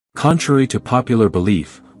Contrary to popular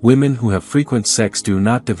belief, women who have frequent sex do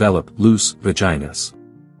not develop loose vaginas.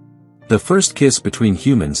 The first kiss between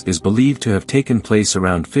humans is believed to have taken place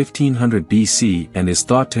around 1500 BC and is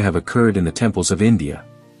thought to have occurred in the temples of India.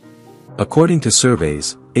 According to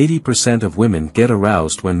surveys, 80% of women get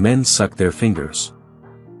aroused when men suck their fingers.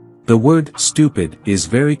 The word stupid is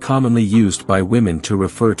very commonly used by women to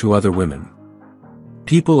refer to other women.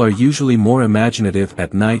 People are usually more imaginative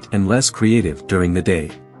at night and less creative during the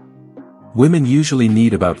day. Women usually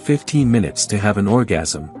need about 15 minutes to have an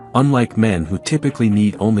orgasm, unlike men who typically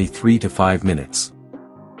need only 3 to 5 minutes.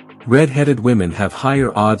 Red-headed women have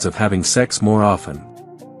higher odds of having sex more often.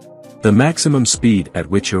 The maximum speed at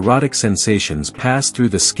which erotic sensations pass through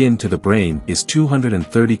the skin to the brain is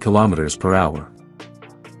 230 km per hour.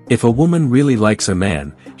 If a woman really likes a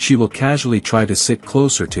man, she will casually try to sit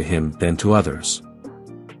closer to him than to others.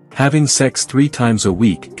 Having sex 3 times a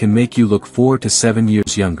week can make you look 4 to 7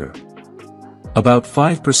 years younger. About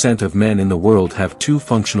 5% of men in the world have 2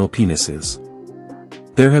 functional penises.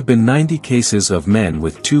 There have been 90 cases of men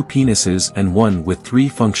with 2 penises and 1 with 3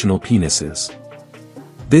 functional penises.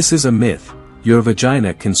 This is a myth. Your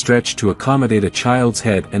vagina can stretch to accommodate a child's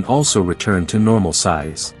head and also return to normal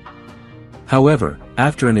size. However,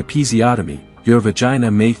 after an episiotomy, your vagina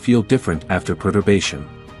may feel different after perturbation.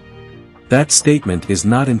 That statement is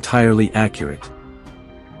not entirely accurate.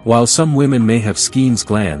 While some women may have Skene's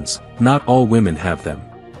glands, not all women have them.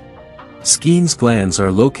 Skene's glands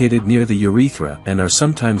are located near the urethra and are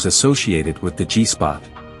sometimes associated with the G-spot.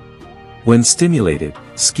 When stimulated,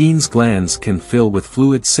 Skene's glands can fill with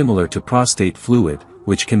fluid similar to prostate fluid,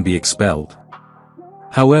 which can be expelled.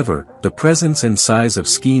 However, the presence and size of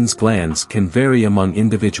Skene's glands can vary among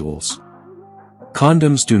individuals.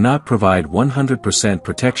 Condoms do not provide 100%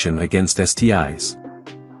 protection against STIs.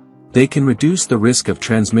 They can reduce the risk of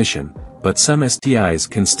transmission, but some STIs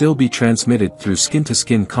can still be transmitted through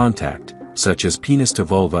skin-to-skin contact, such as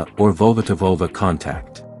penis-to-vulva or vulva-to-vulva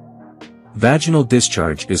contact. Vaginal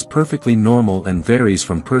discharge is perfectly normal and varies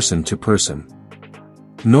from person to person.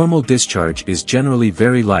 Normal discharge is generally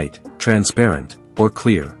very light, transparent, or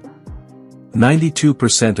clear.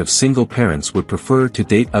 92% of single parents would prefer to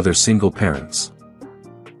date other single parents.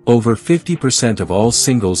 Over 50% of all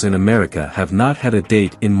singles in America have not had a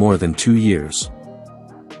date in more than 2 years.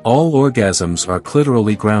 All orgasms are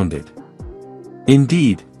clitorally grounded.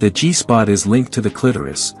 Indeed, the G-spot is linked to the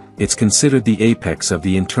clitoris. It's considered the apex of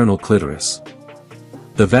the internal clitoris.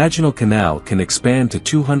 The vaginal canal can expand to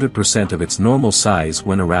 200% of its normal size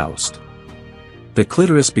when aroused. The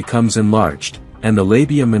clitoris becomes enlarged, and the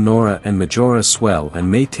labia minora and majora swell and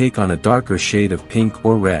may take on a darker shade of pink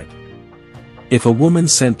or red. If a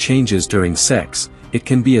woman's scent changes during sex, it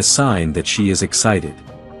can be a sign that she is excited.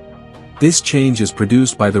 This change is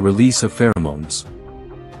produced by the release of pheromones.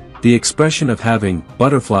 The expression of having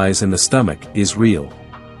butterflies in the stomach is real.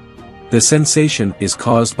 The sensation is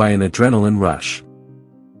caused by an adrenaline rush.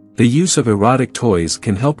 The use of erotic toys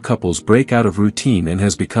can help couples break out of routine and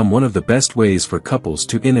has become one of the best ways for couples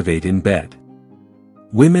to innovate in bed.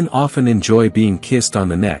 Women often enjoy being kissed on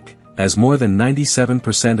the neck, as more than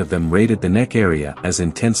 97% of them rated the neck area as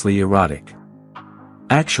intensely erotic.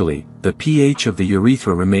 Actually, the pH of the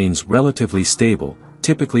urethra remains relatively stable,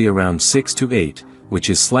 typically around 6 to 8, which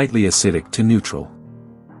is slightly acidic to neutral.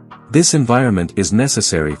 This environment is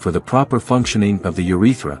necessary for the proper functioning of the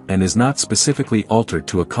urethra and is not specifically altered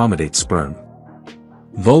to accommodate sperm.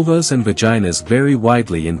 Vulvas and vaginas vary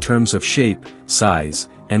widely in terms of shape, size,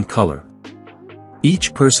 and color.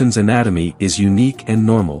 Each person's anatomy is unique and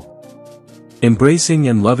normal. Embracing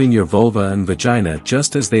and loving your vulva and vagina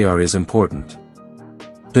just as they are is important.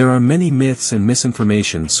 There are many myths and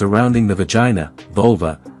misinformation surrounding the vagina,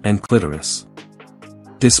 vulva, and clitoris.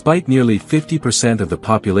 Despite nearly 50% of the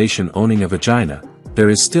population owning a vagina, there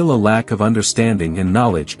is still a lack of understanding and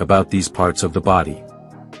knowledge about these parts of the body.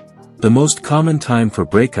 The most common time for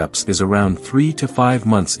breakups is around 3 to 5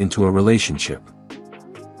 months into a relationship.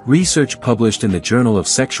 Research published in the Journal of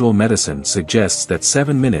Sexual Medicine suggests that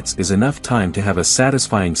 7 minutes is enough time to have a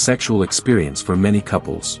satisfying sexual experience for many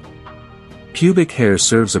couples. Pubic hair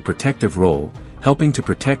serves a protective role, helping to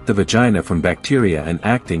protect the vagina from bacteria and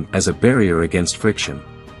acting as a barrier against friction.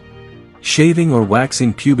 Shaving or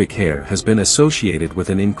waxing pubic hair has been associated with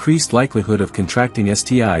an increased likelihood of contracting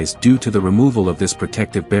STIs due to the removal of this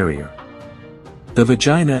protective barrier. The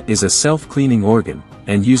vagina is a self-cleaning organ,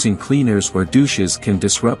 and using cleaners or douches can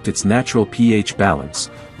disrupt its natural pH balance,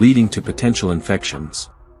 leading to potential infections.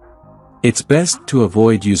 It's best to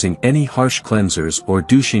avoid using any harsh cleansers or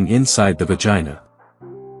douching inside the vagina.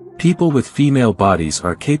 People with female bodies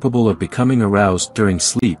are capable of becoming aroused during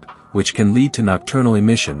sleep, which can lead to nocturnal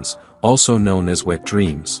emissions, also known as wet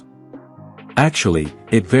dreams. Actually,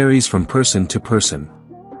 it varies from person to person.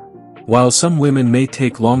 While some women may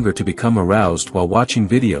take longer to become aroused while watching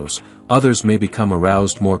videos, others may become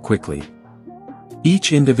aroused more quickly.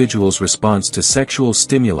 Each individual's response to sexual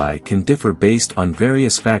stimuli can differ based on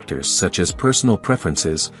various factors such as personal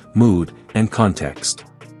preferences, mood, and context.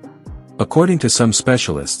 According to some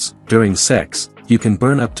specialists, during sex, you can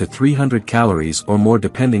burn up to 300 calories or more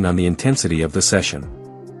depending on the intensity of the session.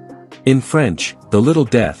 In French, the little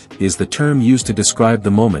death is the term used to describe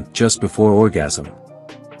the moment just before orgasm.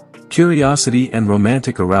 Curiosity and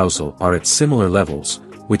romantic arousal are at similar levels,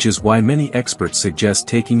 which is why many experts suggest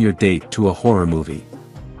taking your date to a horror movie.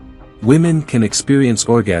 Women can experience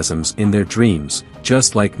orgasms in their dreams,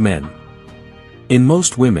 just like men. In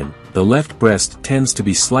most women, the left breast tends to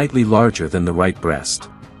be slightly larger than the right breast.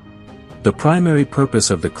 The primary purpose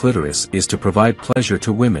of the clitoris is to provide pleasure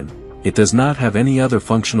to women. It does not have any other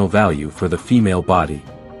functional value for the female body.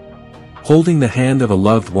 Holding the hand of a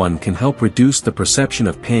loved one can help reduce the perception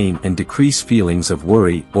of pain and decrease feelings of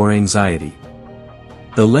worry or anxiety.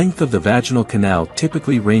 The length of the vaginal canal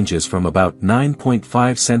typically ranges from about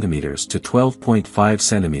 9.5 centimeters to 12.5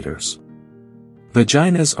 centimeters.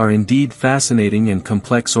 Vaginas are indeed fascinating and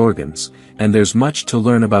complex organs, and there's much to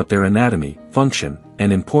learn about their anatomy, function,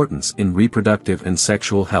 and importance in reproductive and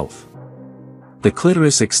sexual health. The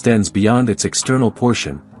clitoris extends beyond its external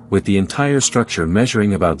portion, with the entire structure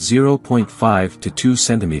measuring about 0.5 to 2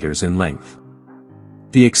 centimeters in length.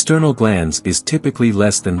 The external glans is typically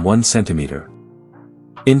less than 1 centimeter.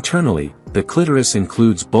 Internally, the clitoris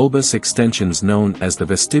includes bulbous extensions known as the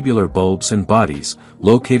vestibular bulbs and bodies,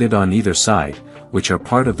 located on either side, which are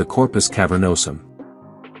part of the corpus cavernosum.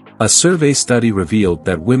 A survey study revealed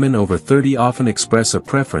that women over 30 often express a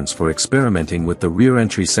preference for experimenting with the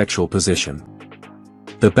rear-entry sexual position.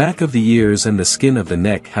 The back of the ears and the skin of the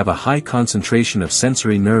neck have a high concentration of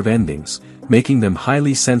sensory nerve endings, making them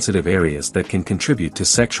highly sensitive areas that can contribute to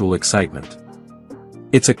sexual excitement.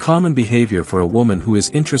 It's a common behavior for a woman who is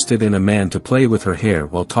interested in a man to play with her hair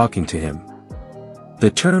while talking to him.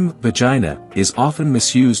 The term vagina is often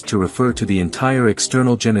misused to refer to the entire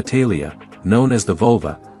external genitalia, known as the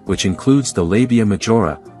vulva, which includes the labia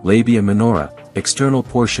majora, labia minora, external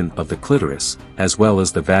portion of the clitoris, as well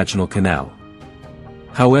as the vaginal canal.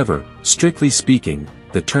 However, strictly speaking,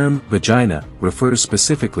 the term vagina refers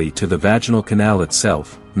specifically to the vaginal canal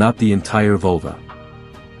itself, not the entire vulva.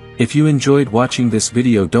 If you enjoyed watching this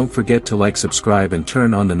video, don't forget to like, subscribe and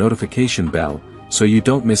turn on the notification bell, so you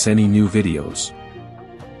don't miss any new videos.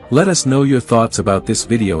 Let us know your thoughts about this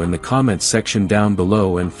video in the comments section down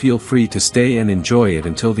below, and feel free to stay and enjoy it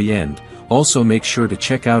until the end. Also make sure to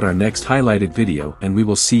check out our next highlighted video, and we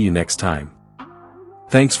will see you next time.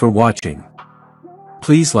 Thanks for watching.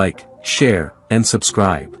 Please like, share, and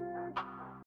subscribe.